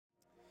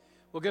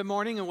Well, good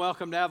morning and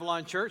welcome to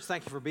Avalon Church.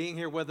 Thank you for being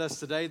here with us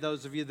today,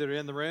 those of you that are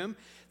in the room.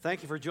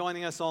 Thank you for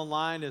joining us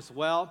online as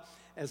well.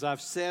 As I've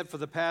said for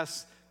the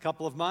past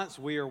couple of months,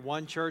 we are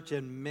one church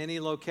in many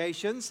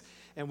locations,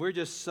 and we're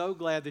just so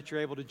glad that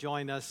you're able to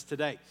join us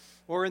today.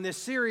 We're in this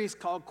series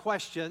called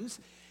Questions,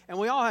 and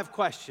we all have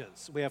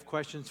questions. We have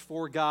questions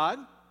for God.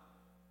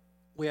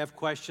 We have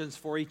questions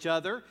for each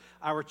other.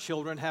 Our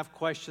children have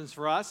questions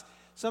for us.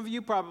 Some of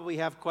you probably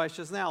have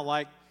questions now,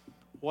 like,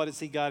 what has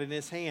he got in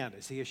his hand?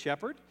 Is he a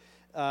shepherd?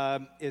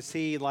 Is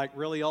he like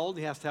really old?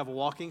 He has to have a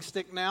walking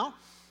stick now.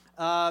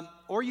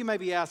 Or you may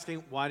be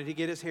asking, why did he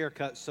get his hair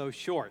cut so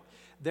short?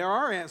 There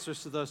are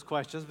answers to those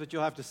questions, but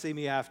you'll have to see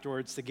me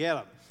afterwards to get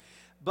them.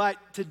 But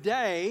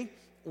today,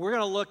 we're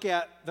going to look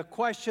at the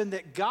question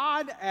that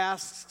God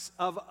asks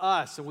of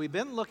us. And we've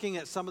been looking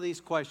at some of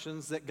these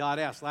questions that God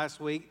asked.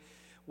 Last week,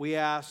 we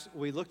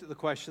looked at the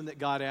question that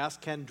God asked,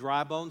 can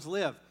dry bones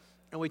live?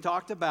 And we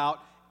talked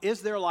about,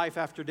 is there life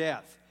after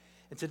death?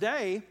 And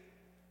today,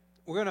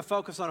 we're going to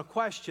focus on a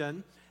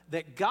question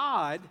that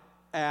God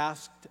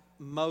asked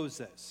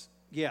Moses.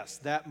 Yes,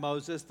 that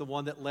Moses, the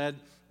one that led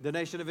the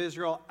nation of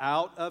Israel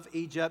out of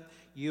Egypt.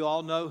 You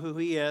all know who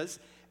he is.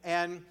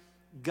 And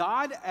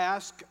God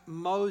asked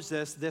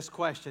Moses this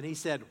question. He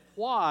said,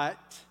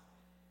 what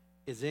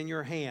is in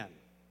your hand?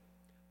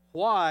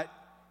 What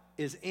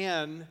is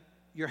in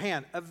your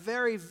hand? A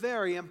very,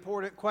 very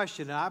important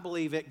question. And I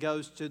believe it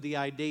goes to the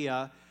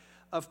idea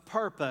of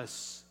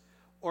purpose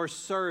or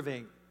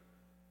serving.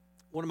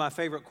 One of my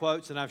favorite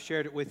quotes, and I've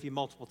shared it with you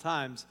multiple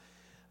times,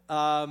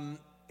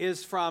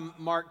 is from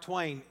Mark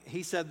Twain.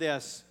 He said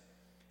this,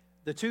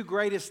 the two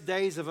greatest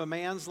days of a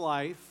man's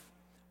life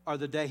are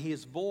the day he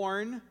is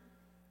born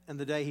and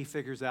the day he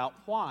figures out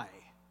why.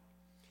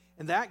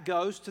 And that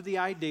goes to the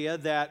idea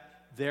that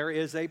there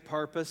is a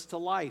purpose to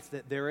life,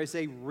 that there is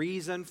a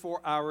reason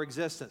for our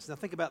existence. Now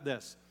think about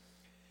this.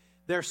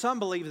 There are some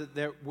believe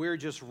that we're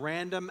just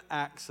random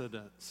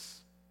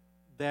accidents,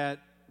 that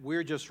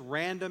we're just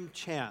random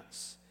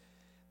chance.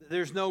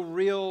 There's no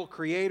real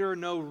creator,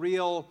 no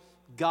real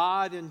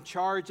God in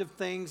charge of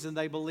things, and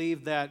they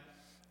believe that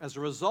as a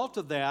result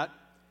of that,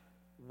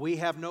 we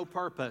have no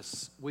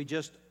purpose. We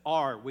just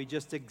are. We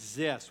just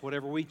exist.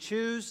 Whatever we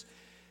choose,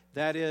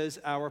 that is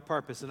our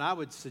purpose. And I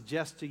would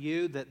suggest to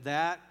you that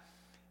that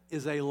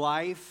is a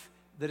life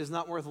that is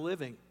not worth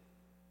living.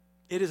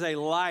 It is a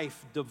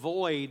life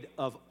devoid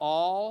of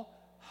all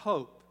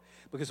hope.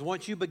 Because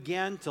once you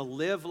begin to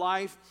live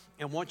life,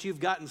 and once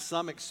you've gotten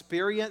some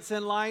experience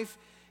in life,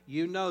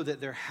 you know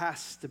that there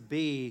has to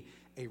be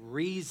a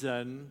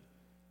reason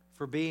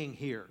for being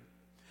here.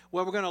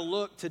 Well, we're going to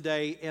look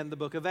today in the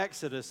book of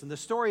Exodus and the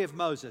story of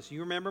Moses.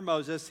 You remember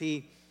Moses,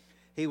 he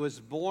was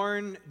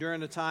born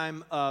during a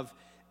time of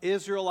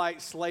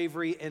Israelite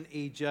slavery in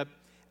Egypt,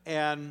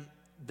 and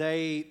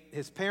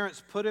his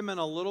parents put him in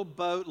a little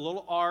boat, a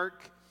little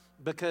ark,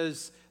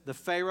 because the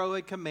Pharaoh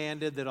had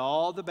commanded that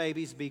all the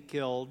babies be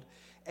killed.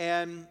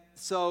 And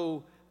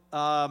so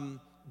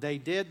they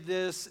did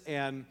this,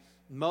 and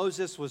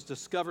Moses was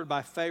discovered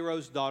by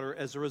Pharaoh's daughter.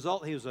 As a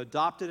result, he was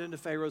adopted into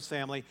Pharaoh's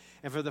family.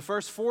 And for the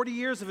first 40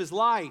 years of his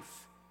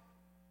life,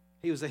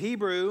 he was a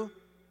Hebrew,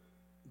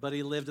 but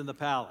he lived in the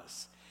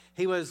palace.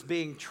 He was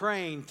being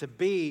trained to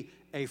be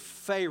a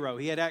Pharaoh.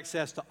 He had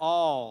access to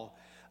all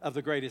of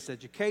the greatest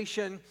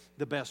education,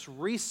 the best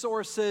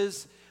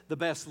resources, the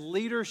best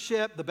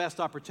leadership, the best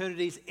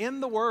opportunities in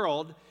the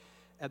world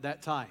at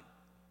that time.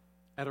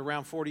 At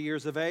around 40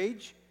 years of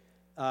age,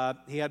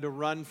 he had to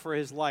run for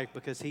his life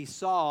because he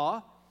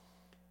saw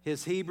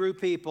his Hebrew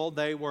people.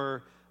 They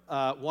were,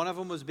 one of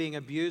them was being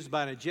abused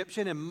by an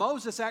Egyptian, and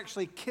Moses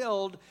actually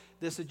killed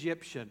this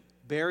Egyptian,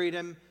 buried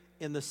him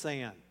in the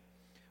sand.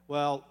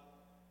 Well,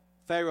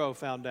 Pharaoh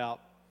found out.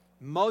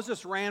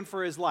 Moses ran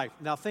for his life.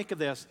 Now think of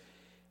this.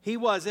 He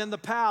was in the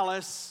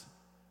palace,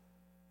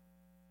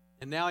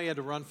 and now he had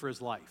to run for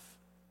his life.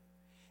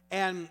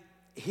 And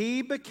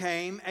he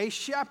became a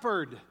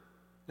shepherd.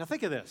 Now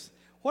think of this.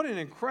 What an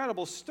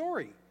incredible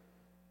story.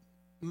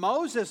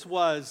 Moses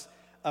was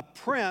a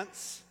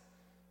prince,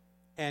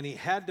 and he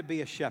had to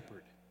be a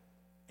shepherd.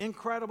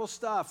 Incredible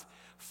stuff.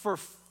 For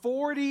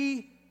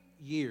 40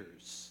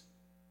 years.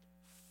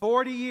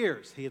 40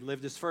 years. He had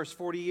lived his first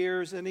 40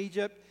 years in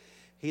Egypt.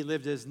 He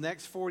lived his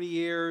next 40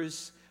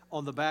 years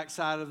on the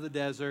backside of the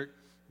desert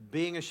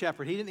being a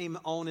shepherd. He didn't even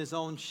own his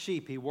own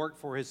sheep. He worked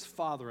for his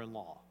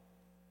father-in-law.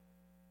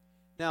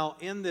 Now,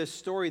 in this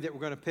story that we're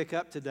going to pick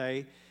up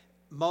today,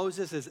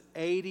 Moses is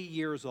 80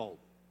 years old,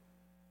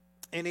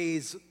 and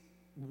he's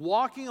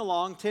walking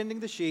along tending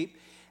the sheep,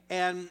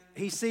 and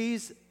he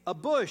sees a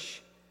bush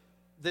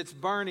that's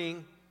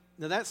burning.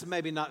 Now, that's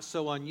maybe not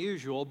so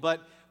unusual,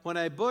 but when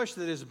a bush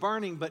that is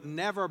burning but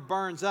never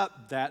burns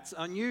up, that's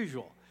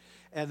unusual.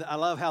 And I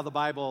love how the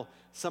Bible,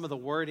 some of the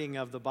wording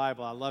of the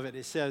Bible, I love it.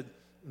 It said,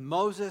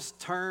 Moses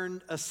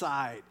turned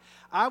aside.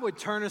 I would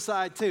turn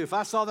aside too. If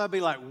I saw that, I'd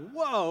be like,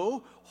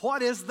 whoa,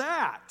 what is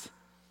that?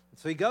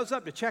 So he goes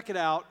up to check it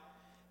out,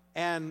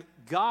 and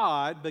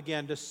God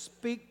began to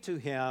speak to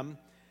him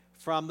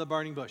from the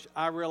burning bush.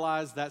 I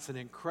realize that's an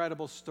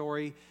incredible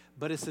story,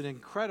 but it's an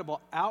incredible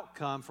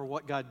outcome for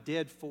what God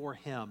did for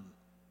him.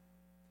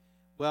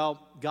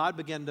 Well, God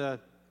began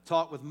to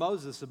talk with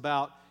Moses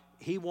about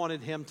he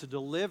wanted him to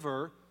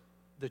deliver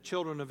the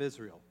children of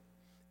Israel.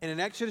 And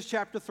in Exodus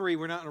chapter 3,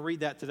 we're not going to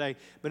read that today,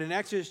 but in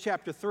Exodus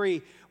chapter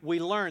 3, we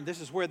learn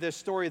this is where this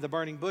story of the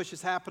burning bush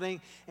is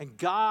happening, and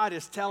God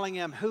is telling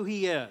him who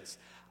he is.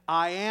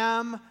 I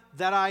am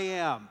that I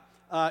am.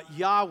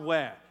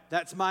 Yahweh,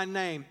 that's my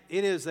name.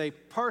 It is a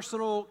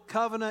personal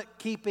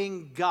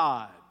covenant-keeping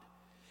God.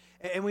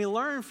 And we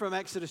learn from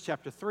Exodus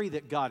chapter 3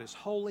 that God is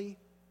holy,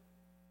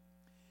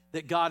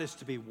 that God is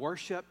to be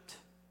worshiped,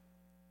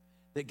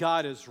 that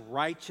God is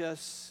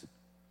righteous,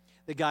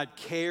 that God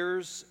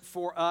cares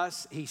for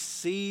us. He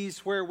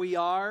sees where we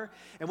are.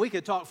 And we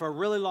could talk for a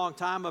really long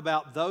time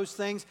about those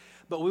things,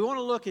 but we want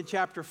to look in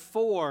chapter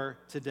 4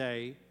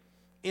 today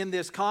in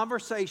this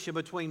conversation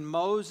between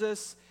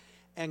Moses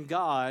and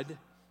God.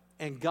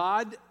 And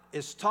God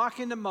is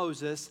talking to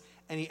Moses,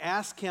 and he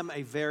asked him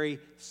a very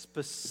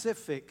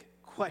specific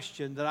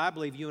question that I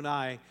believe you and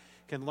I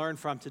can learn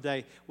from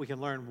today. We can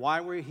learn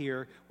why we're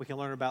here. We can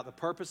learn about the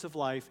purpose of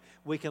life.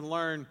 We can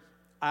learn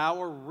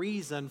our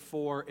reason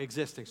for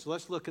existing. So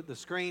let's look at the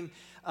screen,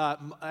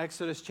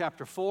 Exodus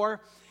chapter 4.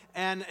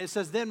 And it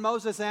says, Then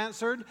Moses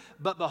answered,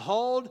 But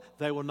behold,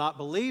 they will not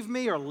believe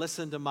me or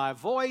listen to my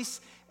voice,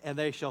 and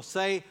they shall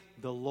say,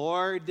 The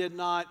Lord did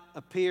not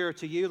appear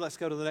to you. Let's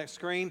go to the next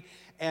screen.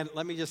 And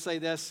let me just say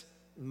this.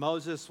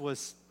 Moses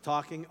was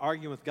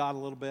arguing with God a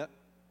little bit.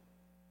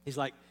 He's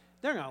like,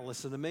 they're not going to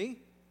listen to me.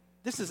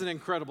 This is an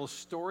incredible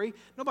story.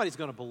 Nobody's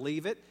going to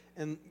believe it.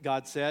 And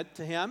God said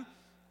to him,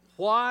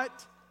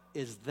 What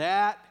is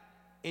that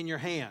in your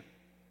hand?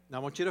 Now,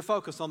 I want you to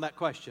focus on that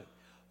question.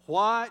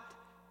 What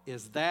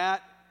is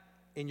that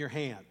in your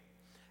hand?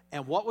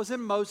 And what was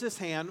in Moses'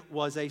 hand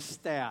was a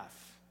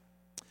staff.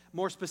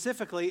 More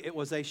specifically, it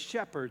was a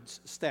shepherd's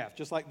staff,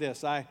 just like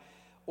this. I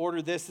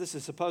ordered this. This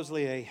is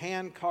supposedly a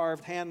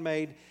hand-carved,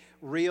 handmade,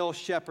 real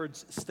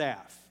shepherd's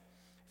staff.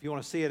 If you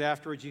want to see it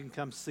afterwards, you can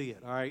come see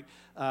it, all right?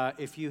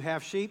 If you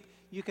have sheep,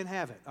 you can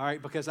have it, all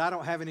right? Because I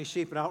don't have any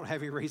sheep and I don't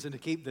have any reason to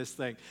keep this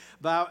thing.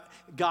 But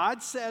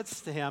God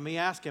says to him, he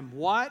asked him,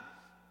 What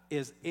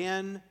is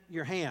in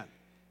your hand?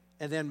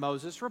 And then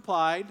Moses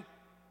replied,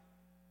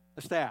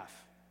 A staff.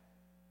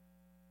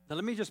 Now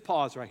let me just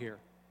pause right here.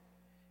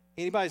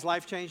 Anybody's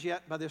life changed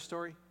yet by this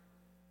story?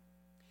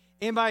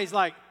 Anybody's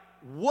like,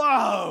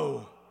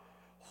 whoa,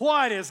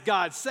 what does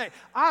God say?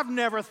 I've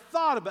never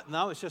thought about it.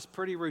 No, it's just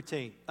pretty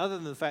routine. Other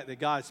than the fact that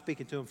God's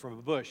speaking to him from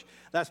a bush.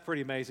 That's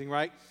pretty amazing,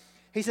 right?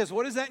 He says,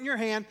 what is that in your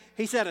hand?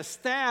 He said, a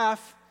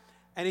staff.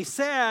 And he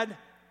said,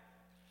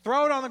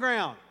 throw it on the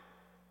ground.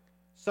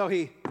 So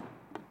he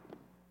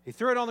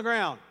threw it on the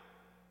ground.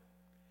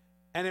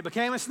 And it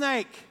became a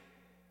snake.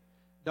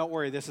 Don't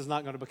worry, this is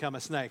not going to become a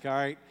snake, all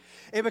right?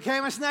 It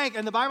became a snake,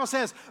 and the Bible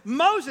says,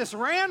 Moses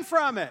ran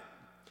from it.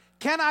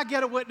 Can I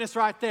get a witness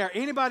right there?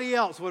 Anybody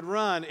else would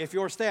run if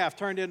your staff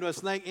turned into a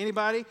snake?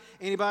 Anybody?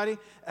 Anybody?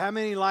 How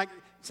many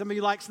some of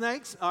you like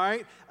snakes? All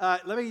right.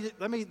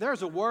 Let me,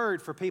 there's a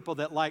word for people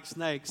that like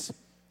snakes.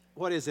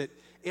 What is it?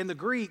 In the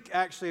Greek,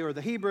 actually, or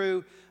the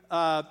Hebrew,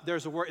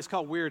 there's a word, it's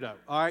called weirdo.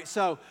 All right.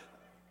 So,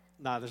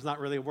 no, there's not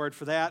really a word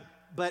for that.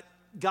 But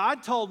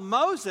God told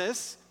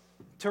Moses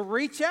to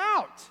reach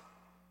out.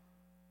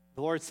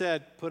 The Lord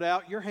said, put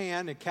out your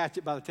hand and catch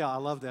it by the tail. I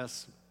love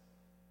this.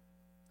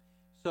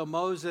 So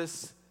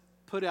Moses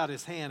put out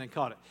his hand and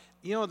caught it.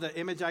 You know the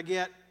image I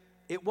get?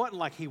 It wasn't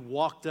like he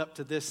walked up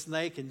to this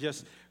snake and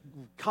just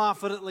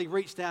confidently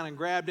reached down and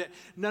grabbed it.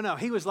 No.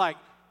 He was like,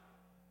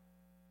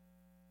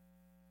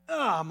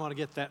 I'm going to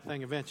get that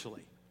thing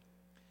eventually.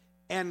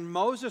 And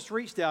Moses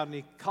reached out and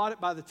he caught it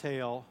by the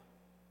tail,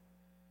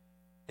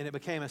 and it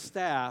became a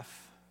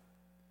staff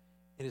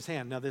in his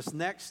hand. Now, this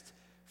next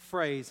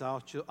phrase I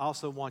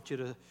also want you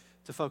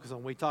to focus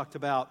on. We talked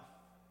about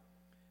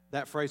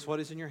that phrase, what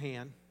is in your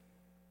hand?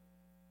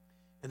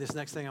 And this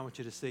next thing I want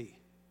you to see,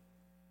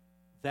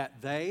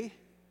 that they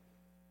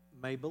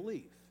may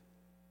believe.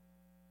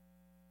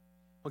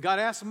 When God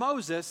asked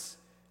Moses,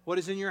 what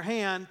is in your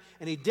hand?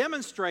 And he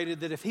demonstrated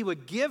that if he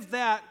would give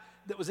that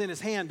was in his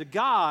hand to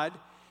God,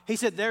 he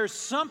said, there's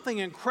something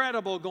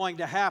incredible going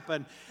to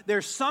happen.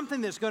 There's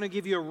something that's going to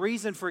give you a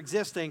reason for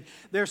existing.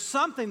 There's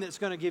something that's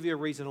going to give you a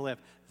reason to live.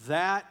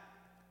 That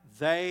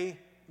they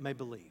may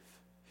believe.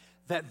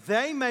 That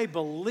they may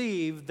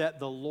believe that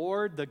the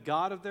Lord, the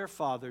God of their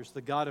fathers,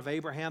 the God of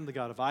Abraham, the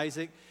God of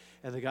Isaac,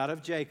 and the God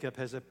of Jacob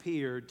has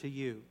appeared to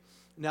you.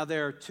 Now,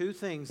 there are two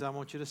things I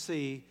want you to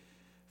see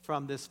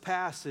from this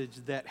passage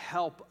that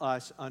help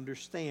us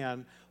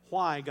understand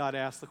why God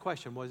asked the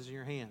question, what is in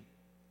your hand?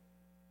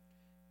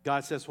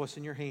 God says, what's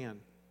in your hand?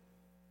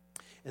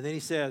 And then he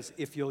says,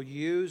 if you'll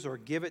use or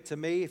give it to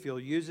me, if you'll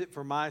use it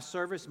for my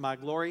service, my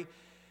glory,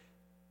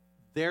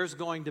 there's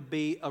going to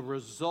be a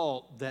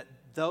result that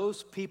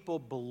those people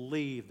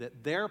believe,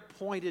 that they're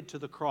pointed to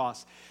the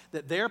cross,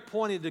 that they're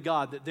pointed to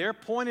God, that they're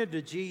pointed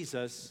to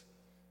Jesus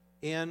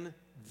in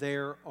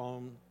their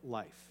own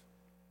life.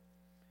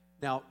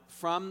 Now,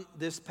 from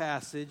this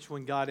passage,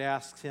 when God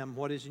asks him,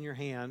 what is in your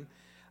hand,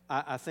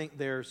 I think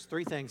there's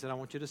three things that I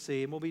want you to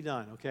see, and we'll be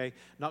done, okay?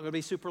 Not going to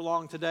be super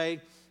long today,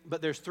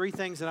 but there's three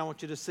things that I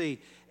want you to see.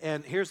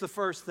 And here's the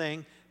first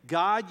thing.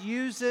 God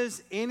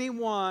uses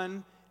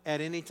anyone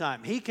at any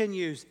time. He can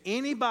use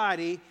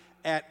anybody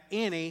at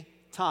any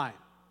time.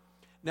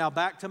 Now,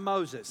 back to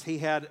Moses. He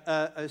had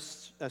a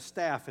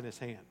staff in his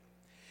hand.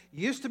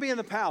 Used to be in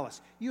the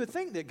palace. You would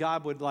think that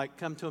God would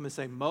come to him and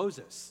say,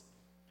 Moses,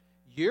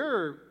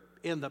 you're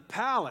in the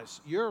palace.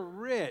 You're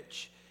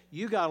rich.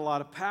 You got a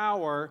lot of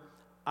power.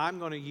 I'm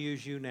going to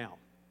use you now.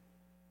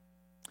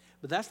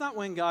 But that's not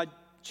when God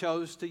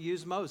chose to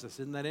use Moses.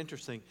 Isn't that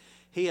interesting?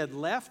 He had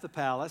left the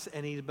palace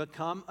and he had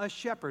become a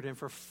shepherd. And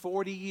for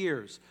 40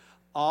 years,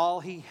 all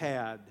he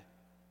had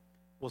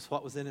was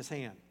what was in his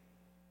hand.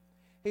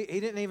 He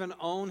didn't even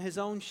own his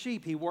own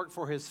sheep. He worked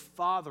for his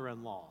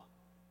father-in-law.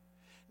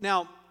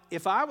 Now,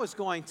 if I was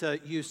going to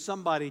use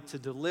somebody to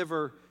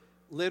deliver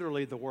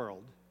literally the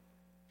world,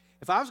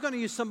 if I was going to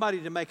use somebody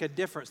to make a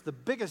difference, the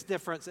biggest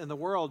difference in the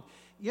world,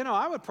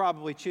 I would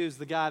probably choose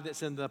the guy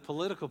that's in the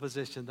political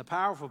position, the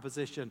powerful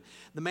position,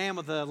 the man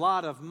with a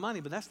lot of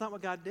money, but that's not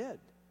what God did.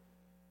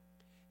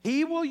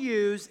 He will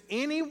use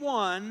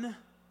anyone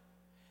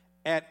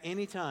at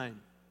any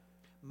time.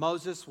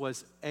 Moses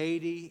was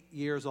 80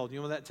 years old. You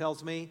know what that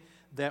tells me?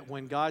 That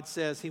when God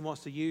says he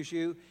wants to use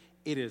you,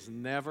 it is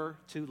never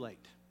too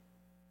late.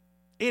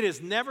 It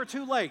is never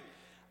too late.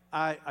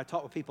 I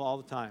talk with people all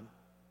the time.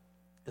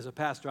 As a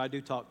pastor, I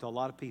do talk to a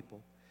lot of people.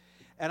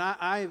 And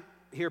I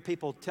hear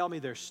people tell me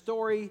their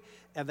story,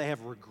 and they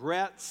have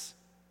regrets.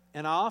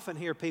 And I often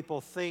hear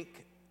people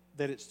think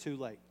that it's too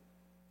late.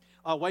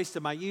 I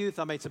wasted my youth.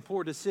 I made some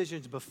poor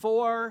decisions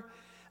before.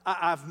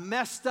 I've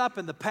messed up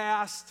in the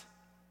past.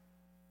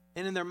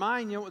 And in their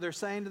mind, you know what they're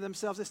saying to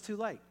themselves? It's too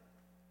late.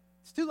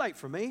 It's too late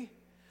for me.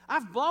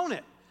 I've blown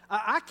it.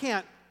 I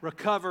can't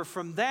recover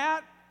from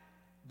that.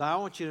 But I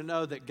want you to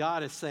know that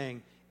God is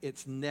saying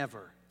it's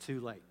never too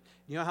late.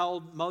 You know how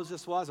old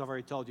Moses was? I've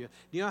already told you.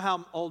 Do you know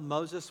how old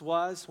Moses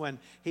was when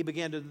he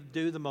began to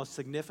do the most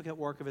significant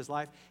work of his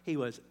life? He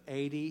was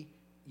 80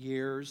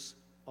 years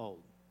old.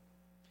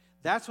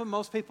 That's when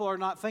most people are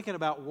not thinking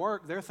about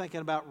work. They're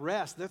thinking about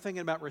rest. They're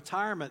thinking about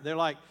retirement. They're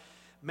like,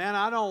 man,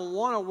 I don't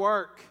want to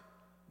work.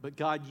 But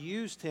God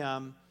used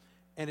him,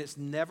 and it's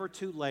never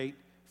too late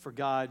for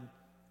God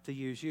to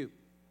use you.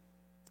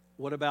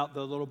 What about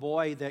the little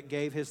boy that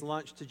gave his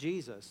lunch to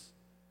Jesus?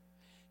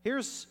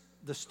 Here's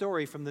the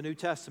story from the New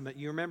Testament.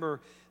 You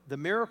remember the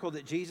miracle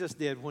that Jesus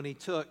did when he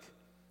took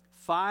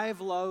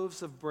 5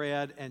 loaves of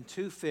bread and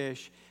 2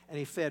 fish, and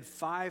he fed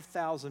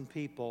 5,000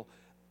 people,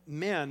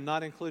 men,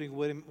 not including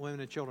women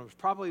and children. It was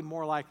probably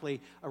more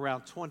likely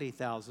around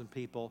 20,000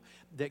 people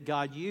that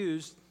God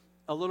used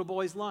a little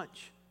boy's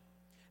lunch.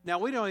 Now,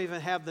 we don't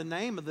even have the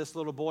name of this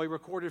little boy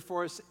recorded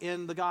for us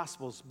in the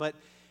Gospels, but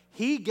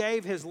he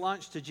gave his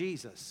lunch to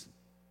Jesus.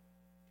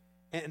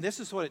 And this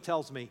is what it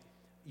tells me.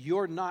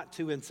 You're not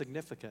too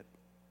insignificant.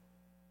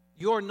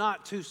 You're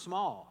not too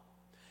small.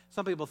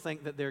 Some people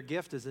think that their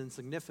gift is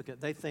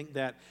insignificant. They think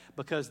that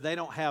because they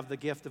don't have the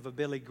gift of a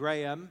Billy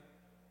Graham,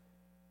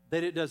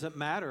 that it doesn't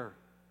matter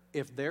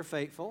if they're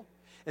faithful.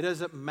 It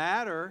doesn't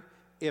matter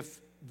if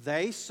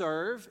they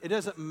serve. It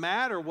doesn't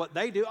matter what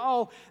they do.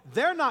 Oh,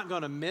 they're not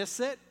going to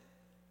miss it.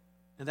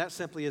 And that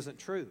simply isn't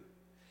true.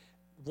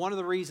 One of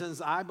the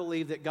reasons I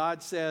believe that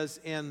God says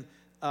in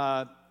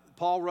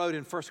Paul wrote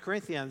in 1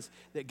 Corinthians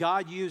that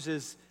God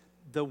uses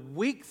the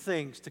weak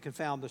things to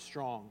confound the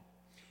strong.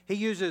 He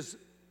uses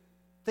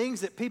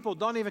things that people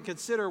don't even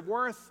consider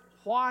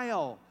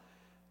worthwhile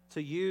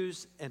to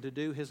use and to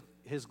do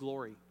his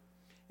glory.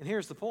 And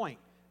here's the point.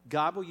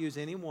 God will use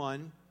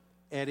anyone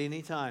at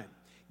any time.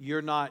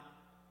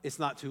 It's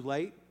not too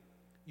late.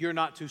 You're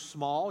not too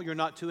small. You're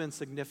not too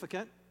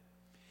insignificant.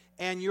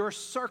 And your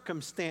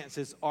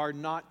circumstances are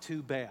not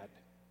too bad.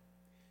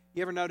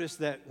 You ever notice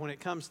that when it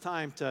comes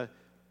time to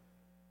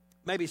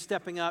maybe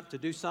stepping up to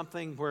do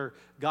something where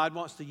God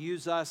wants to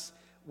use us,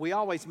 we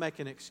always make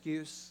an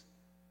excuse.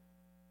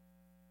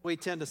 We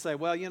tend to say,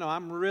 well,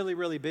 I'm really,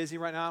 really busy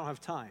right now. I don't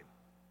have time.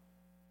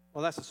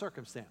 Well, that's a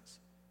circumstance.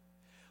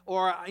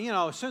 Or,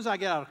 as soon as I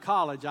get out of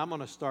college, I'm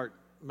going to start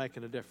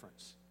making a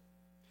difference.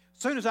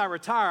 As soon as I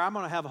retire, I'm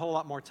going to have a whole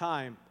lot more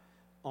time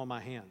on my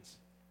hands.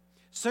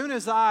 As soon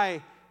as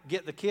I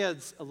get the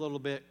kids a little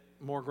bit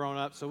more grown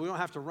up so we don't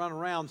have to run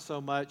around so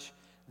much,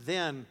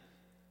 then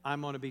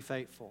I'm going to be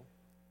faithful.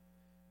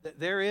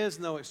 There is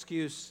no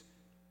excuse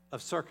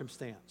of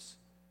circumstance.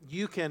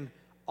 You can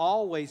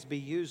always be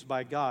used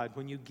by God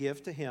when you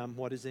give to Him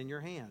what is in your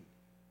hand.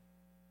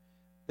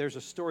 There's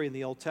a story in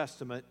the Old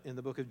Testament in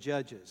the book of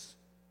Judges.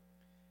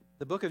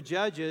 The book of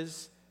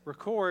Judges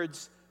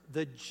records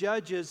the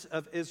judges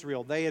of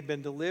Israel. They had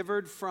been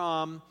delivered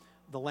from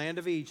the land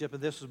of Egypt,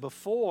 and this was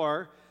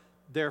before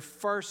their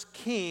first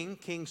king,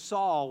 King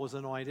Saul, was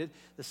anointed.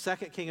 The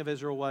second king of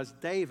Israel was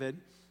David.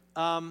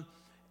 The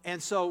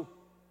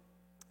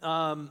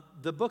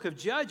book of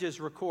Judges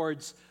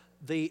records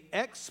the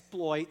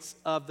exploits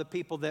of the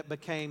people that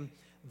became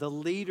the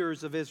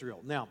leaders of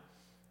Israel. Now,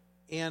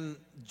 in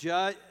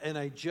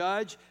a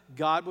judge,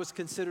 God was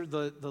considered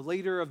the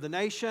leader of the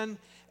nation,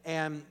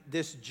 and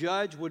this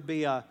judge would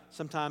be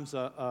sometimes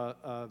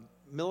a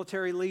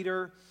military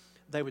leader.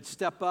 They would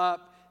step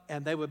up,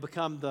 and they would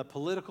become the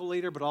political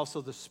leader, but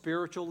also the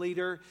spiritual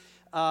leader.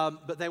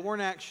 But they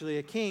weren't actually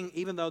a king,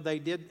 even though they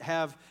did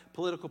have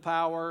political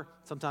power,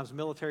 sometimes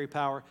military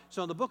power.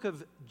 So in the book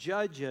of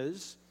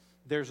Judges,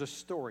 there's a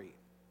story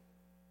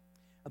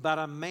about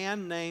a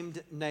man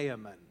named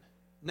Naaman.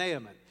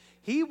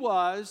 He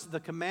was the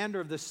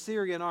commander of the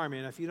Syrian army.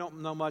 And if you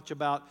don't know much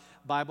about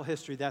Bible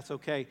history, that's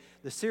okay.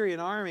 The Syrian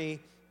army,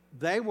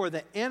 they were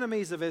the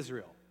enemies of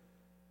Israel.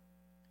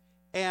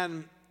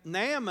 And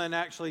Naaman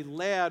actually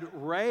led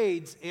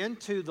raids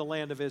into the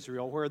land of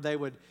Israel where they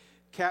would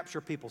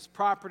capture people's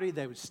property,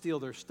 they would steal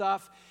their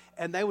stuff,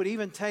 and they would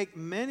even take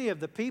many of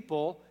the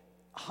people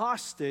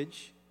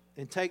hostage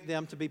and take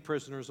them to be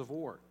prisoners of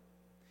war.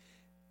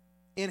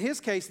 In his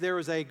case, there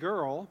was a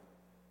girl.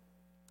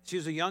 She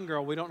was a young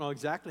girl. We don't know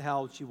exactly how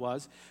old she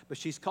was, but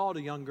she's called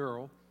a young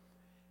girl.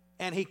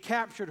 And he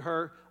captured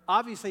her,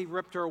 obviously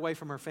ripped her away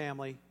from her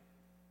family.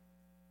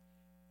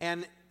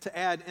 And to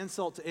add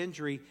insult to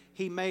injury,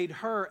 he made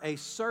her a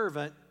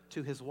servant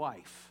to his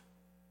wife.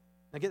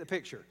 Now get the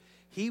picture.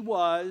 He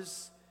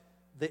was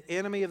the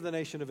enemy of the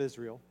nation of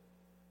Israel.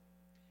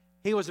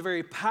 He was a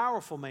very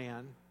powerful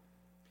man.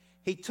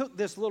 He took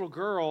this little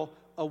girl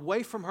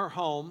away from her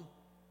home.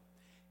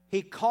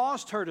 He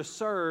caused her to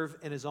serve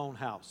in his own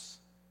house.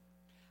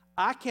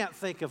 I can't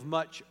think of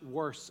much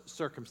worse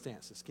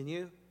circumstances. Can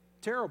you?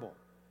 Terrible.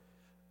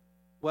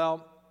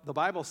 Well, the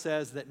Bible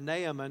says that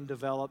Naaman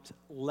developed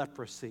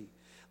leprosy.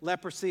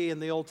 Leprosy in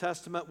the Old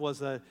Testament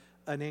was an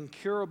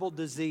incurable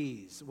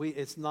disease.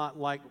 It's not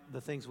like the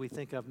things we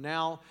think of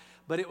now,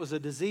 but it was a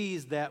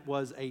disease that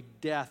was a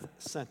death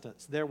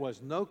sentence. There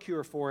was no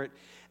cure for it,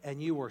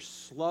 and you were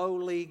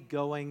slowly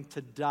going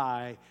to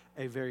die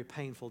a very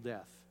painful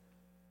death.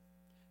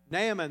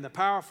 Naaman, the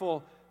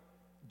powerful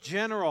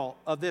general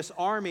of this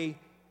army,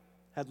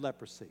 had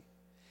leprosy.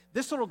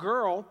 This little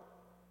girl,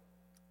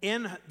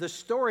 in the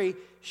story,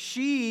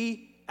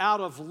 she, out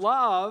of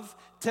love,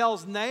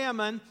 tells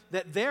Naaman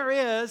that there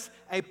is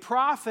a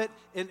prophet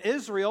in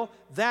Israel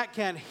that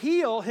can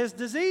heal his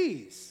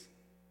disease.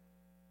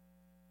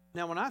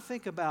 Now, when I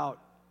think about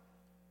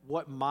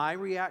what my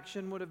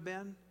reaction would have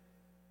been,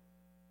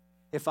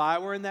 if I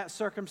were in that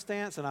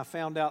circumstance and I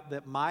found out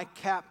that my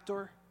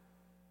captor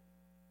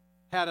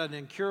had an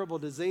incurable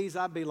disease,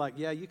 I'd be like,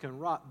 yeah, you can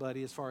rot,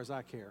 buddy, as far as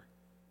I care.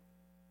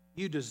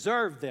 You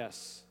deserve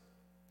this.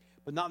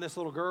 But not this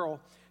little girl.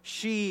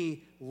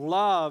 She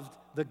loved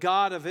the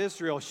God of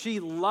Israel. She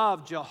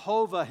loved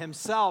Jehovah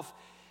himself.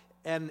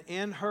 And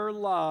in her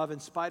love, in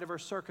spite of her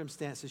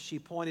circumstances, she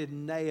pointed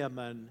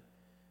Naaman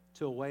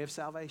to a way of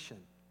salvation.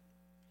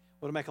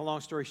 Well, to make a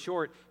long story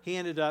short, he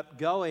ended up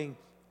going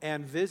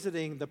and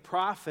visiting the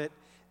prophet,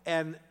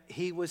 and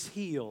he was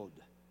healed.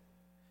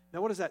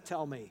 Now, what does that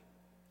tell me?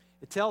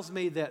 It tells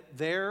me that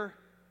there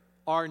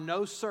are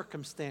no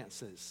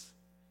circumstances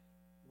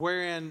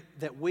wherein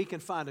that we can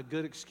find a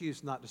good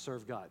excuse not to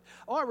serve God.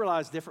 Oh, I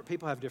realize different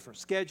people have different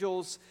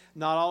schedules.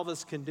 Not all of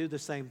us can do the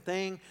same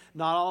thing.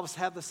 Not all of us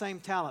have the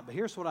same talent. But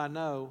here's what I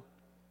know.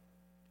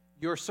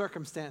 Your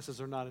circumstances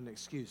are not an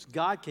excuse.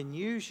 God can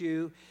use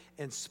you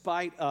in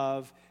spite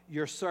of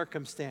your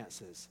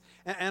circumstances.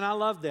 And I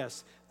love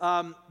this.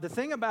 The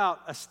thing about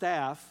a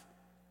staff,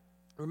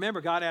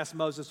 remember God asked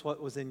Moses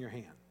what was in your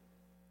hand.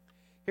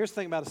 Here's the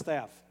thing about a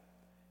staff.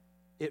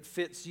 It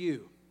fits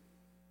you.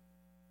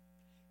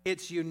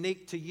 It's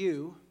unique to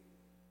you,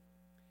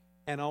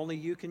 and only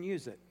you can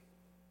use it.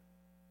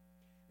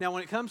 Now,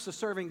 when it comes to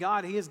serving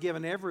God, He has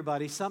given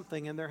everybody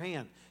something in their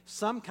hand,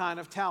 some kind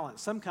of talent,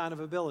 some kind of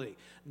ability.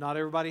 Not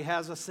everybody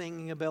has a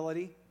singing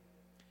ability.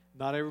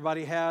 Not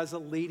everybody has a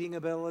leading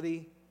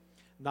ability.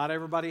 Not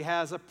everybody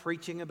has a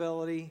preaching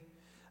ability.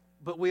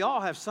 But we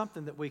all have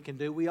something that we can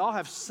do. We all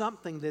have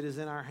something that is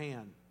in our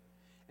hand.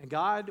 And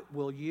God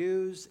will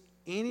use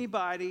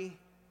anybody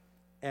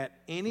at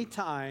any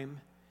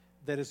time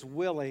that is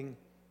willing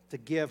to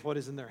give what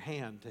is in their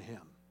hand to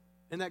Him.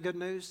 Isn't that good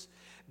news?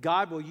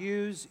 God will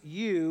use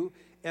you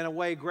in a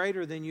way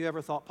greater than you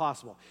ever thought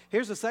possible.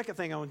 Here's the second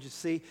thing I want you to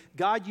see.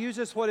 God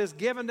uses what is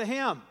given to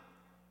Him.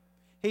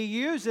 He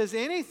uses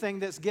anything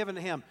that's given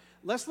to Him.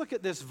 Let's look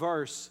at this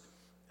verse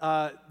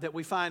that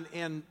we find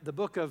in the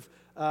book of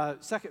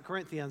 2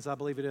 Corinthians, I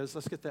believe it is.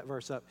 Let's get that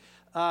verse up.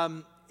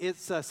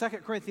 It's 2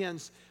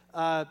 Corinthians.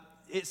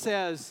 It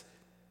says,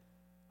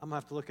 I'm going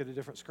to have to look at a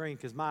different screen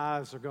because my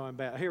eyes are going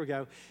bad. Here we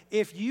go.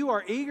 If you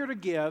are eager to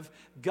give,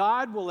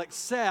 God will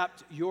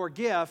accept your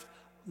gift,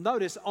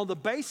 notice, on the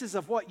basis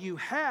of what you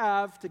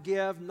have to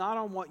give, not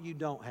on what you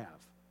don't have.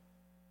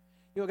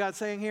 You know what God's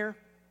saying here?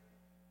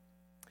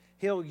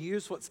 He'll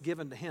use what's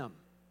given to Him.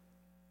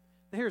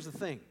 Now, here's the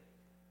thing.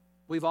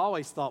 We've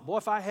always thought, boy,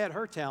 if I had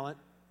her talent,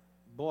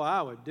 boy,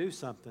 I would do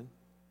something.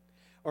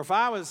 Or if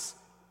I was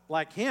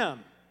like him,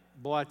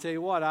 boy, I tell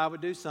you what, I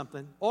would do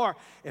something. Or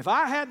if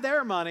I had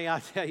their money, I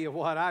tell you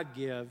what, I'd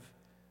give.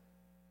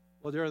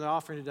 Well, during the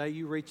offering today,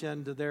 you reach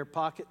into their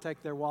pocket,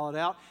 take their wallet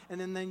out, and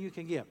then you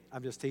can give.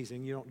 I'm just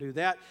teasing. You don't do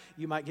that.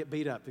 You might get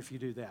beat up if you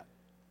do that.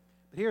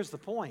 But here's the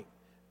point.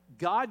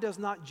 God does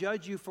not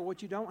judge you for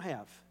what you don't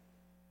have.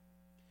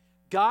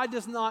 God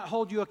does not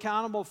hold you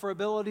accountable for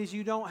abilities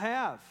you don't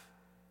have.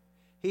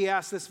 He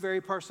asks this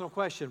very personal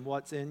question,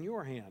 what's in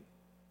your hand?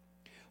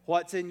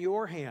 What's in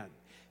your hand?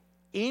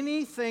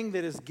 Anything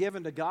that is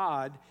given to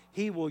God,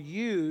 He will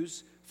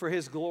use for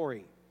His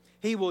glory.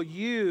 He will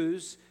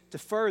use to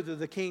further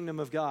the kingdom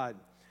of God.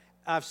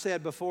 I've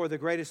said before, the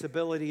greatest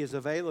ability is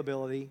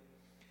availability.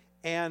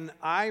 And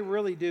I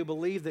really do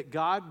believe that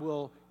God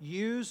will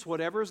use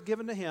whatever is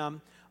given to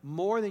Him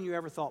more than you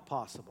ever thought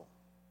possible.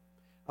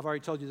 I've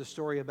already told you the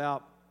story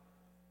about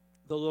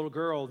the little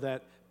girl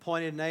that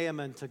pointed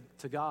Naaman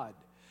to God,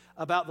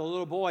 about the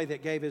little boy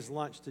that gave his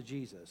lunch to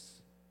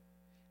Jesus.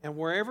 And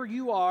wherever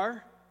you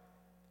are,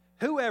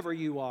 whoever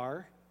you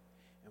are,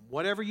 and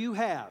whatever you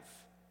have,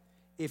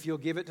 if you'll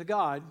give it to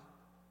God,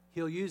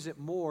 He'll use it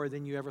more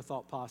than you ever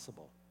thought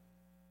possible.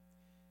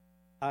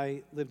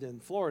 I lived in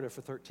Florida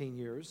for 13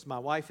 years. My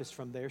wife is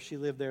from there. She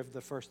lived there for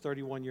the first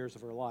 31 years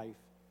of her life.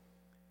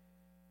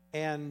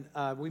 And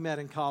we met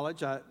in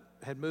college. I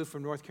had moved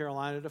from North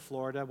Carolina to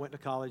Florida. I went to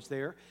college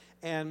there.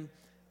 And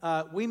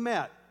we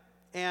met.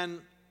 And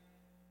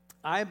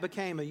I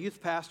became a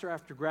youth pastor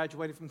after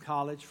graduating from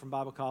college, from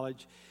Bible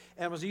college,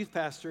 and was a youth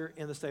pastor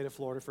in the state of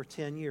Florida for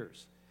 10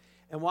 years.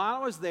 And while I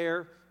was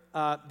there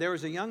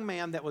was a young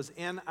man that was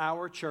in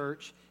our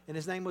church, and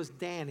his name was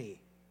Danny.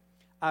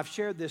 I've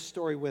shared this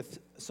story with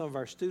some of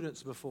our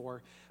students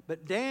before,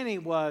 but Danny he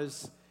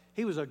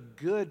was a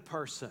good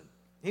person.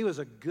 He was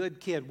a good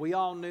kid. We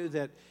all knew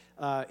that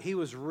he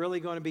was really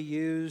going to be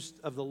used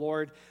of the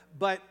Lord,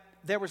 but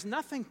there was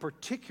nothing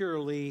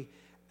particularly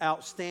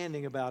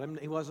outstanding about him.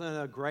 He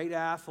wasn't a great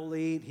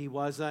athlete. He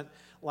wasn't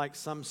like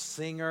some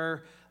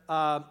singer.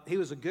 He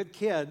was a good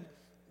kid,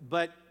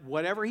 but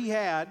whatever he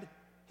had,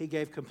 he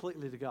gave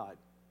completely to God.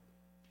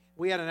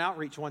 We had an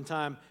outreach one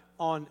time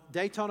on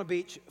Daytona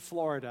Beach,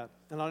 Florida,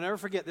 and I'll never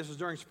forget, this was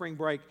during spring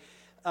break.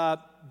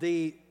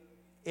 The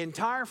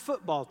entire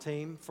football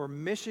team for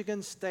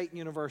Michigan State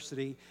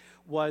University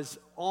was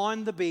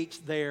on the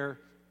beach there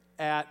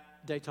at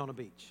Daytona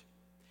Beach.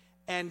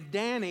 And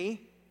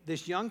Danny,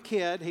 this young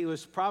kid, he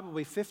was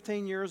probably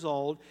 15 years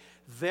old,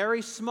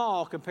 very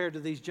small compared to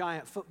these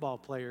giant football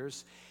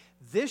players.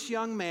 This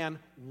young man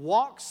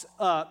walks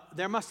up.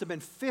 There must have been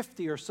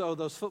 50 or so of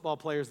those football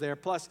players there,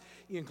 plus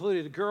you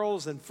included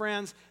girls and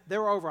friends.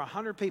 There were over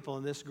 100 people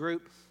in this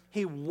group.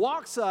 He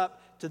walks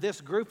up to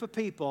this group of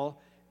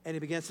people, and he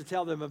begins to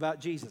tell them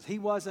about Jesus. He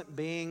wasn't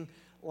being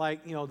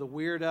like, the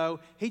weirdo.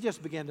 He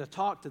just began to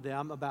talk to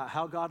them about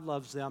how God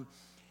loves them.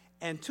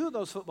 And two of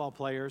those football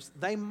players,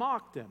 they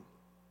mocked him.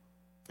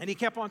 And he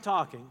kept on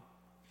talking.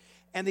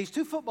 And these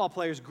two football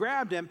players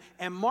grabbed him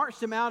and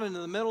marched him out into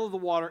the middle of the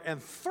water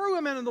and threw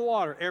him into the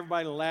water.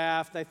 Everybody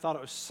laughed. They thought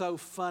it was so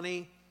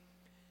funny.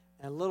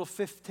 And little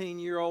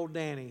 15-year-old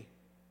Danny,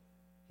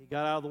 he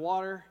got out of the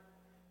water,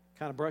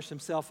 kind of brushed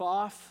himself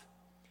off,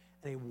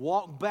 and he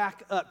walked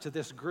back up to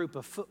this group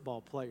of football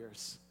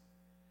players.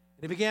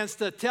 And he begins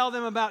to tell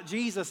them about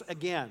Jesus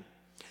again.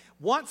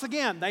 Once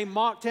again, they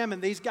mocked him,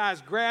 and these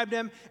guys grabbed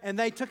him, and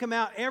they took him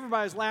out.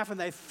 Everybody's laughing.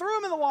 They threw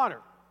him in the water.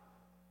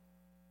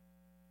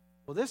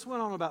 Well, this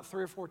went on about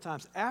 3 or 4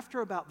 times.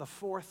 After about the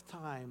 4th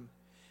time,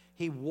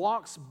 he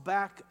walks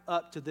back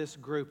up to this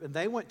group, and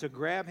they went to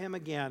grab him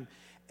again.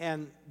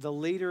 And the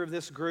leader of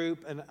this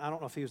group, and I don't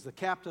know if he was the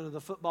captain of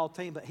the football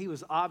team, but he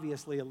was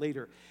obviously a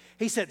leader.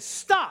 He said,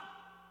 "Stop!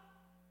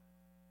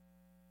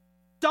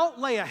 Don't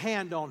lay a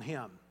hand on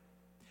him.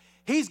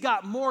 He's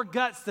got more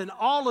guts than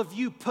all of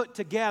you put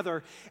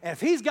together. And if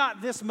he's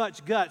got this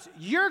much guts,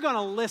 you're going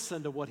to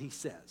listen to what he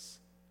says."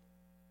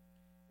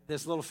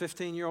 This little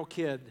 15-year-old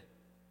kid,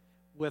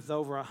 with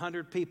over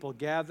 100 people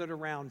gathered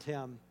around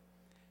him,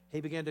 he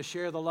began to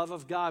share the love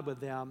of God with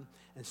them,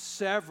 and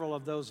several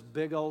of those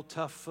big old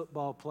tough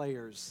football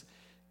players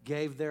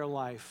gave their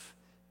life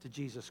to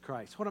Jesus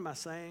Christ. What am I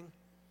saying?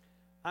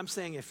 I'm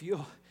saying if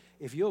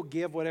you'll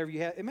give whatever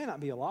you have, it may not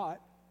be a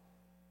lot,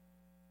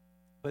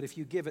 but if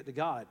you give it to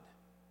God,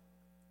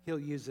 He'll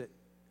use it.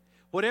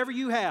 Whatever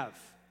you have,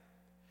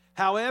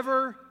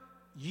 however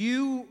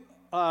you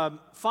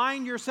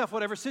find yourself,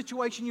 whatever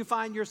situation you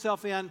find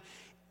yourself in,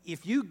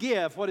 if you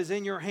give what is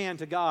in your hand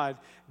to God,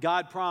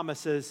 God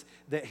promises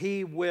that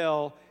He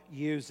will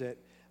use it.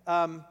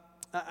 I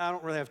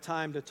don't really have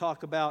time to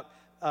talk about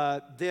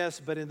this,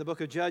 but in the book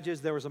of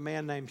Judges, there was a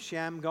man named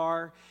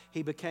Shamgar.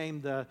 He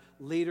became the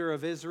leader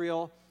of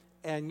Israel.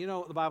 And you know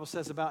what the Bible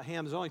says about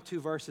him? There's only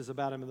 2 verses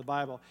about him in the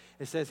Bible.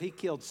 It says he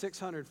killed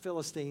 600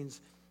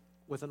 Philistines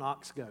with an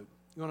ox goad.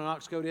 You know what an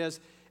ox goad is?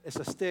 It's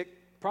a stick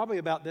probably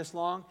about this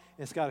long.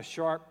 And it's got a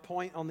sharp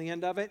point on the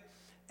end of it.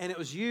 And it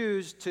was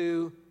used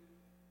to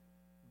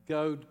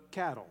goad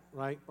cattle,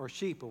 right? Or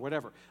sheep or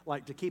whatever,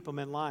 like to keep them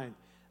in line.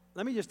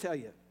 Let me just tell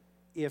you,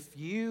 if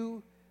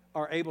you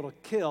are able to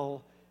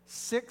kill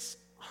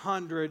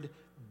 600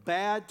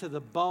 bad to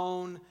the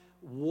bone,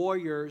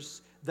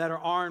 warriors that are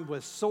armed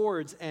with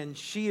swords and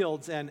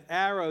shields and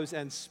arrows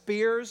and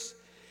spears,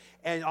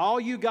 and all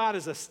you got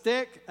is a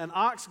stick, an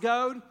ox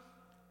goad,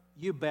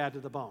 you bad to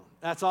the bone.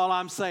 That's all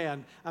I'm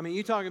saying. I mean,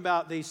 you're talking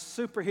about these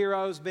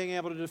superheroes being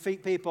able to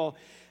defeat people.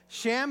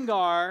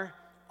 Shamgar,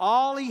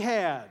 all he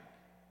had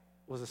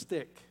was a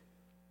stick.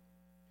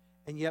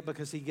 And yet,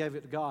 because he gave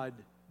it to God,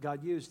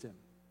 God used him.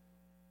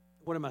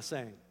 What am I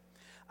saying?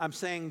 I'm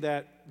saying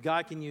that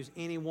God can use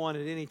anyone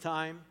at any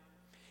time.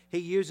 He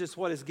uses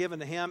what is given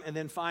to him, and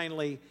then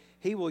finally,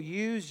 he will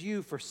use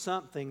you for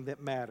something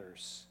that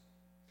matters.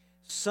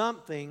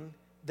 Something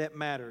that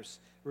matters.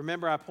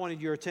 Remember, I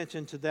pointed your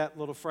attention to that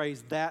little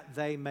phrase, that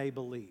they may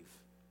believe.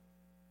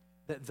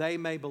 That they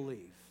may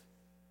believe.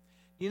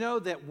 You know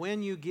that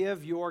when you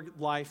give your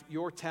life,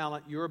 your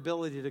talent, your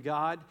ability to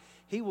God,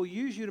 he will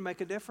use you to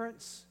make a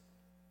difference.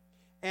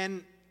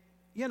 And,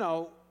 you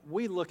know,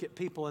 we look at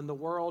people in the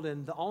world,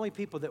 and the only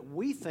people that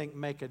we think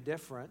make a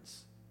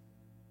difference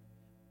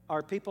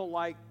are people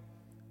like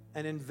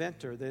an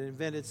inventor that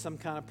invented some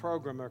kind of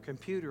program or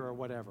computer or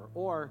whatever,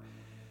 or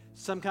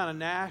some kind of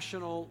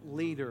national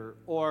leader,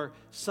 or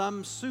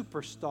some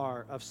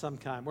superstar of some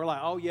kind. We're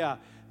like, oh yeah,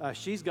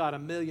 she's got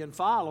 1 million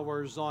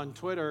followers on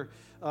Twitter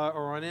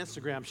or on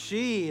Instagram.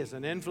 She is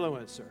an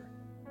influencer.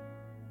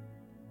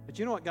 But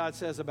you know what God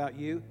says about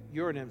you?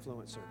 You're an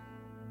influencer.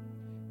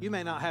 You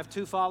may not have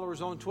 2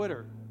 followers on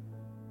Twitter.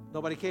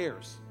 Nobody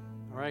cares,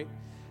 all right?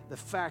 The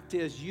fact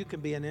is, you can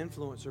be an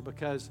influencer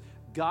because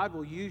God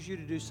will use you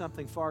to do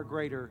something far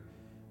greater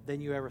than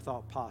you ever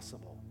thought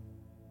possible.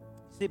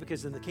 See,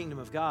 because in the kingdom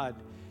of God,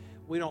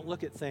 we don't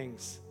look at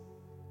things,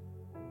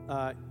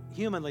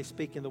 humanly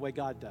speaking, the way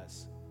God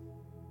does.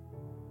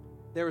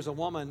 There was a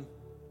woman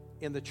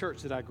in the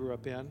church that I grew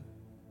up in.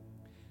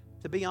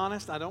 To be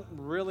honest, I don't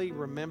really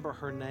remember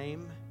her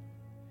name.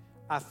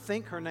 I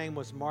think her name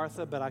was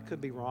Martha, but I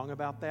could be wrong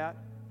about that.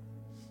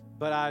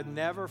 But I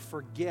never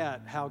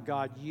forget how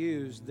God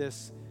used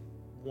this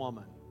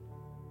woman.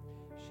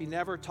 She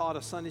never taught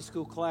a Sunday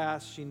school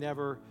class. She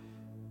never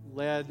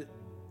led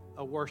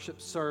a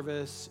worship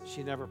service.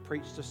 She never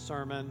preached a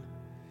sermon.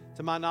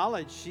 To my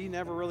knowledge, she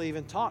never really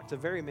even talked to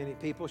very many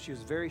people. She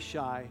was very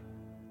shy.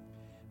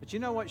 But you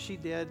know what she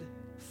did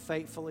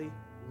faithfully,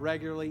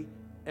 regularly,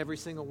 every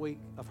single week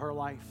of her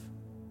life?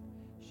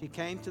 She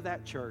came to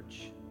that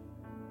church.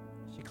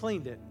 She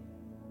cleaned it.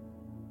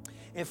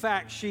 In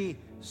fact, she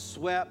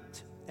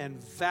swept and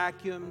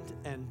vacuumed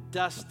and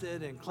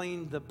dusted and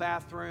cleaned the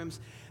bathrooms,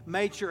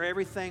 made sure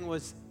everything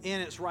was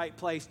in its right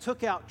place,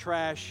 took out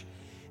trash,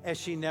 as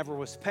she never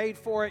was paid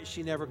for it.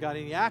 She never got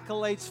any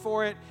accolades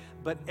for it,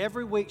 but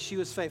every week she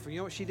was faithful. You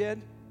know what she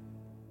did?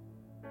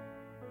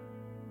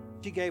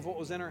 She gave what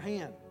was in her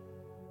hand.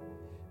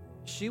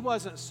 She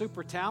wasn't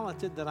super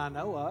talented that I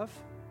know of.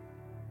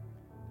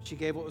 She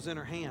gave what was in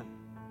her hand.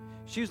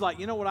 She was like,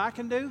 you know what I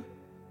can do?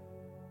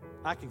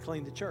 I can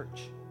clean the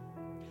church.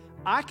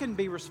 I can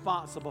be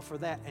responsible for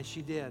that, and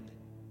she did.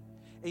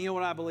 And you know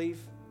what I believe?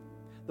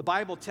 The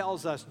Bible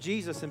tells us,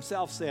 Jesus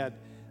himself said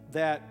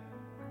that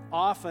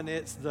often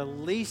it's the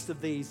least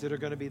of these that are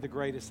going to be the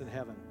greatest in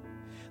heaven.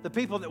 The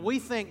people that we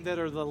think that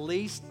are the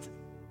least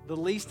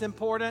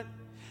important,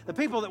 the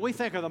people that we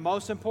think are the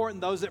most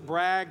important, those that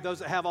brag, those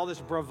that have all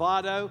this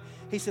bravado,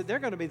 he said they're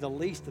going to be the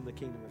least in the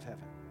kingdom of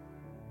heaven.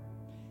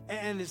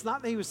 And it's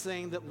not that he was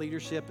saying that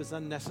leadership is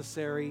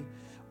unnecessary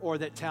or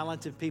that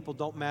talented people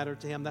don't matter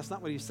to him. That's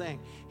not what he's saying.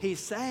 He's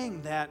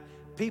saying that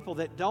people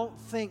that don't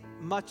think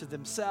much of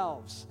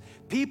themselves,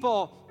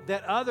 people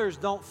that others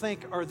don't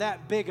think are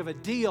that big of a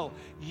deal,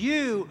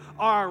 you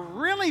are a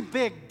really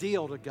big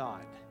deal to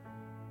God.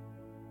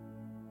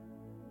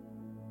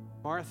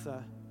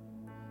 Martha,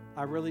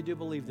 I really do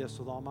believe this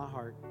with all my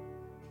heart.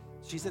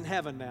 She's in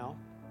heaven now.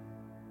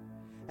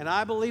 And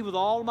I believe with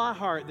all my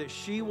heart that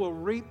she will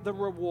reap the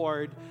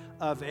reward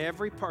of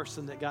every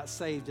person that got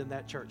saved in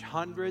that church.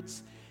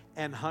 Hundreds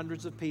and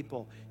hundreds of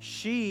people.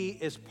 She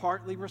is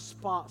partly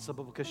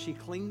responsible because she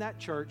cleaned that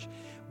church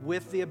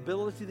with the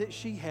ability that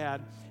she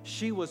had.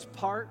 She was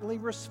partly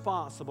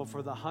responsible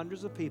for the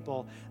hundreds of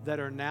people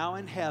that are now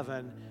in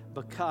heaven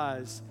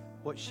because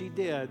what she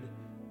did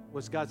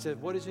was God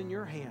said, what is in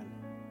your hand?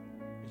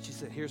 And she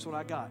said, here's what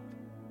I got.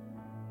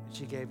 And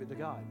she gave it to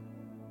God.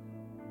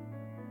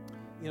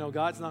 You know,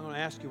 God's not going to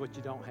ask you what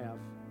you don't have.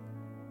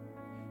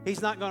 He's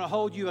not going to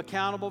hold you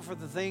accountable for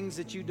the things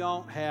that you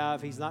don't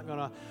have. He's not going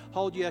to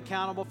hold you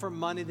accountable for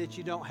money that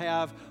you don't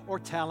have, or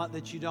talent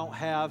that you don't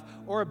have,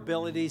 or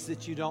abilities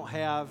that you don't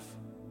have.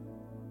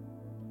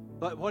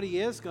 But what he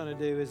is going to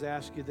do is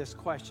ask you this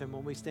question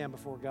when we stand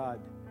before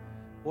God.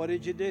 What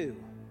did you do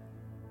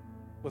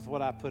with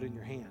what I put in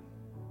your hand?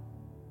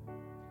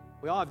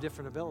 We all have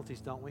different abilities,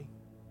 don't we?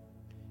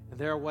 And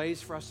there are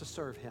ways for us to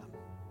serve him.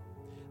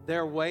 There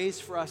are ways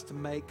for us to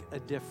make a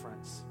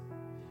difference.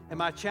 And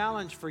my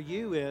challenge for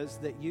you is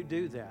that you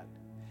do that.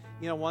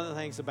 You know, one of the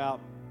things about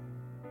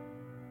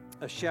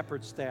a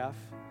shepherd staff,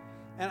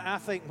 and I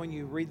think when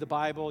you read the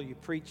Bible, you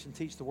preach and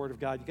teach the Word of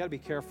God, you got to be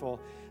careful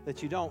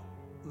that you don't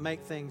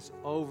make things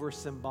over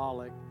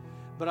symbolic.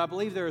 But I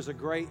believe there is a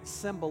great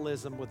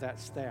symbolism with that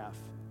staff.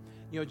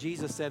 You know,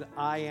 Jesus said,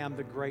 I am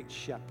the great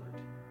shepherd.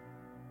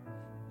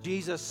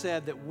 Jesus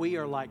said that we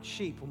are like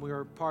sheep. When we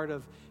are part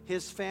of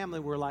his family,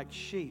 we're like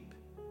sheep.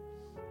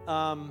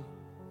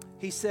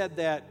 He said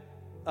that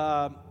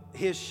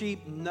his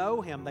sheep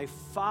know him. They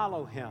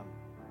follow him.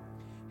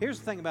 Here's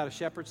the thing about a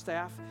shepherd's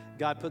staff.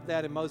 God put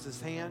that in Moses'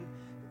 hand.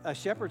 A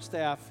shepherd's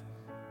staff,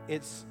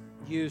 it's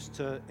used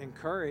to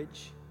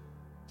encourage,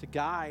 to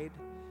guide.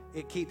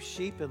 It keeps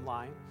sheep in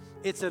line.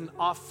 It's an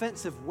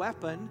offensive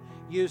weapon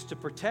used to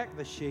protect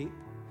the sheep.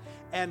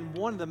 And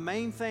one of the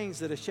main things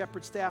that a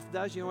shepherd's staff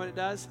does, you know what it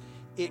does?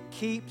 It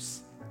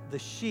keeps the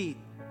sheep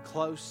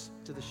close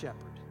to the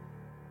shepherd.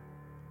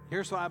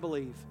 Here's what I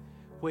believe.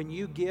 When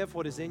you give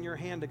what is in your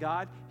hand to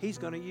God, he's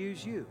going to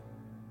use you.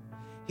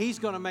 He's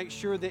going to make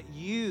sure that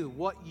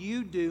what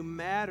you do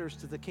matters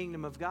to the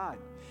kingdom of God.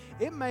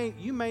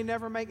 You may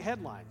never make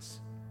headlines.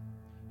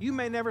 You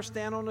may never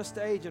stand on a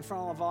stage in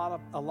front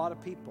of a lot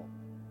of people.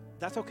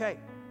 That's okay.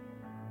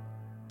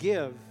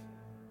 Give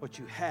what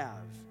you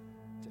have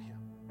to him.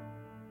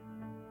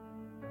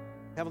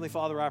 Heavenly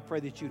Father, I pray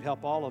that you'd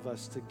help all of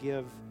us to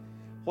give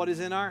what is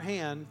in our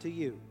hand to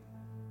you.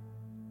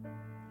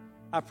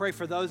 I pray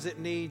for those that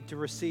need to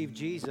receive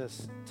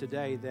Jesus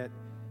today, that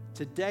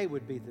today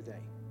would be the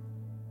day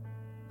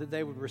that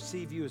they would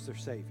receive you as their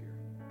Savior.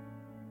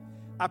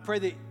 I pray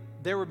that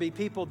there would be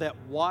people that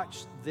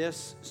watch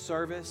this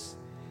service,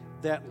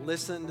 that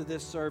listen to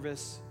this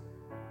service,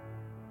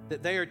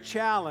 that they are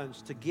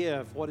challenged to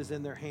give what is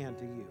in their hand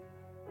to you.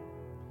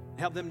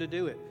 Help them to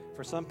do it.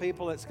 For some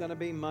people, it's going to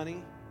be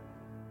money.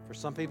 For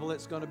some people,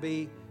 it's going to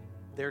be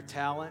their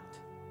talent.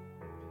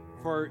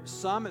 For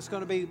some, it's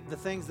going to be the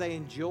things they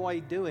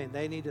enjoy doing.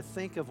 They need to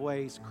think of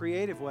ways,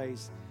 creative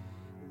ways,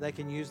 they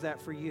can use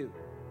that for you.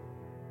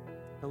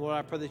 And Lord,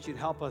 I pray that you'd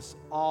help us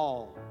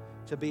all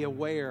to be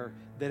aware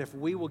that if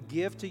we will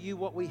give to you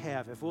what we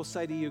have, if we'll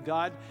say to you,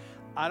 God,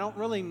 I don't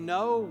really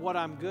know what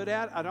I'm good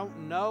at. I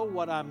don't know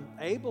what I'm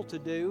able to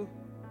do,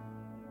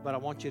 but I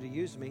want you to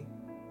use me.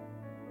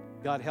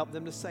 God, help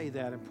them to say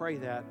that and pray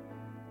that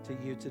to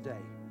you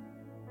today.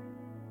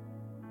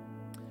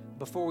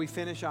 Before we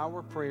finish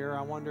our prayer,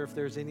 I wonder if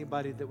there's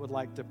anybody that would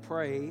like to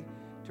pray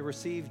to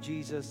receive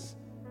Jesus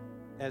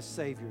as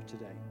Savior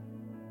today.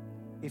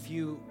 If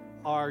you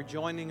are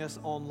joining us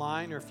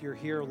online or if you're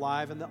here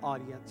live in the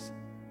audience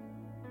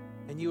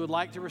and you would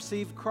like to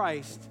receive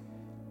Christ,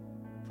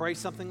 pray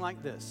something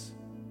like this.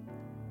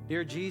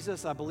 Dear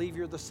Jesus, I believe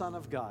you're the Son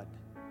of God.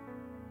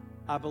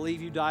 I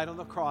believe you died on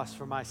the cross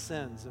for my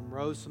sins and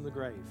rose from the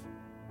grave.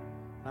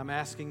 I'm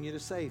asking you to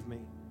save me.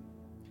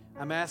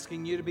 I'm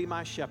asking you to be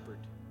my shepherd.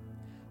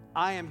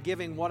 I am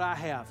giving what I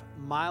have,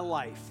 my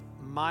life,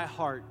 my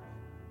heart,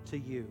 to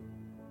you.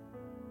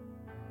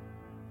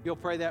 You'll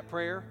pray that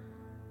prayer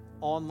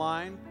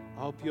online.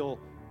 I hope you'll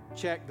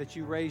check that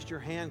you raised your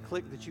hand,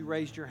 click that you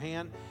raised your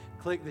hand,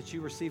 click that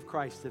you received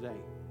Christ today.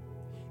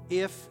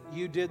 If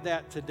you did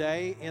that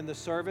today in the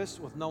service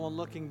with no one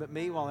looking but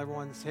me while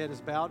everyone's head is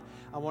bowed,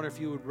 I wonder if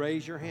you would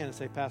raise your hand and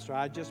say, Pastor,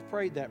 I just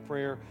prayed that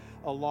prayer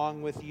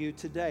along with you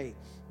today,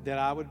 that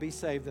I would be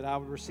saved, that I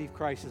would receive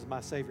Christ as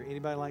my Savior.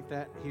 Anybody like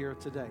that here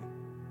today?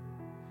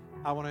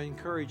 I want to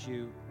encourage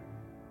you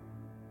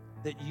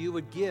that you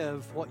would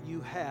give what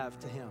you have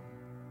to him.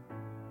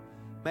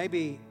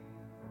 Maybe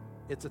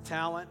it's a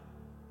talent.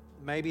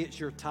 Maybe it's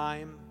your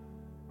time.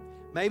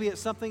 Maybe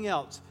it's something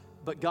else.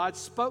 But God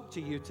spoke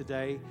to you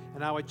today,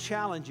 and I would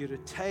challenge you to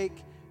take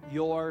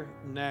your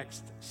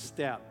next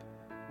step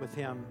with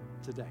him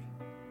today.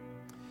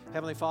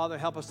 Heavenly Father,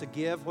 help us to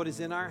give what is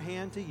in our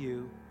hand to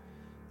you.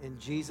 In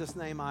Jesus'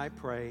 name I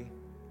pray.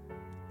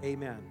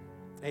 Amen.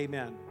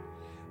 Amen.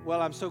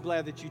 Well, I'm so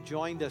glad that you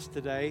joined us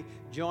today,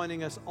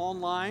 joining us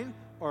online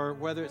or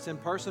whether it's in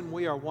person.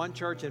 We are one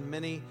church in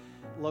many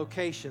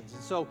locations.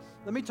 And so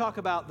let me talk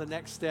about the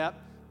next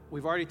step.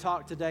 We've already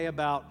talked today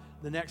about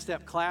the Next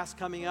Step class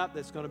coming up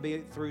that's going to be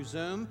through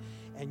Zoom,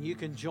 and you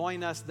can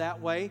join us that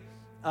way.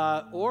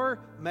 Or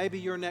maybe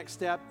your next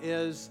step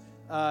is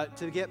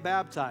to get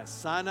baptized.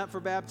 Sign up for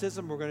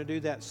baptism. We're going to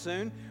do that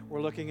soon.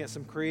 We're looking at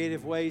some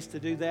creative ways to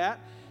do that.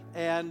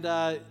 And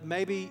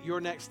maybe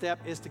your next step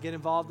is to get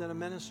involved in a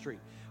ministry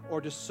or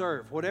to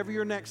serve. Whatever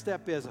your next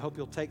step is, I hope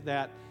you'll take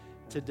that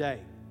today.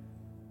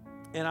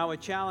 And I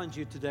would challenge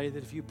you today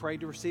that if you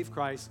prayed to receive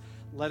Christ,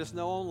 let us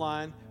know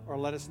online or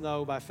let us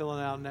know by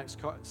filling out a next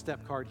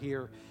step card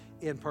here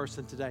in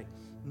person today.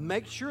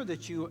 Make sure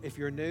that you, if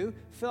you're new,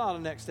 fill out a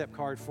next step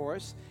card for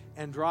us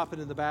and drop it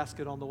in the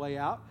basket on the way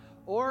out.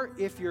 Or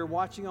if you're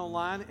watching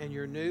online and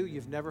you're new,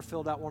 you've never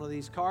filled out one of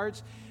these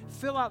cards,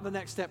 fill out the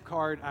next step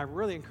card. I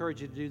really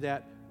encourage you to do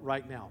that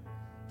right now.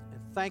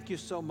 And thank you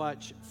so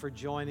much for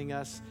joining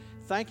us.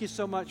 Thank you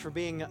so much for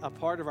being a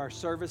part of our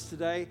service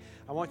today.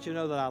 I want you to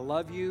know that I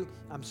love you.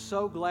 I'm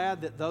so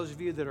glad that those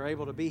of you that are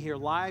able to be here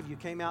live, you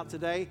came out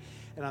today.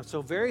 And I'm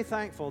so very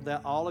thankful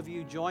that all of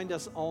you joined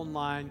us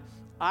online.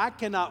 I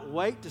cannot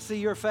wait to see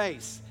your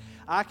face.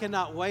 I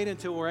cannot wait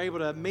until we're able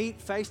to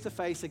meet face to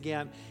face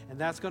again. And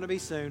that's going to be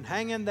soon.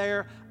 Hang in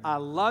there. I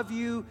love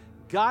you.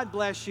 God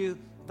bless you.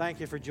 Thank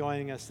you for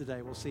joining us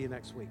today. We'll see you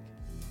next week.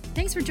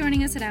 Thanks for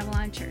joining us at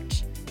Avalon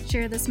Church.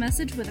 Share this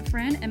message with a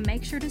friend and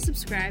make sure to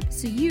subscribe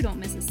so you don't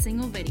miss a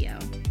single video.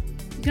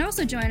 You can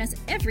also join us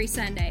every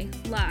Sunday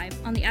live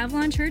on the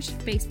Avalon Church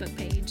Facebook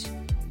page.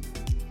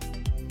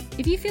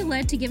 If you feel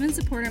led to give and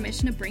support our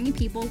mission of bringing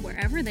people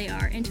wherever they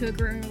are into a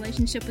growing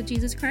relationship with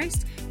Jesus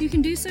Christ, you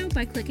can do so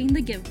by clicking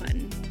the Give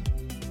button.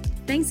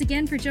 Thanks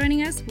again for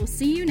joining us. We'll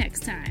see you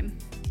next time.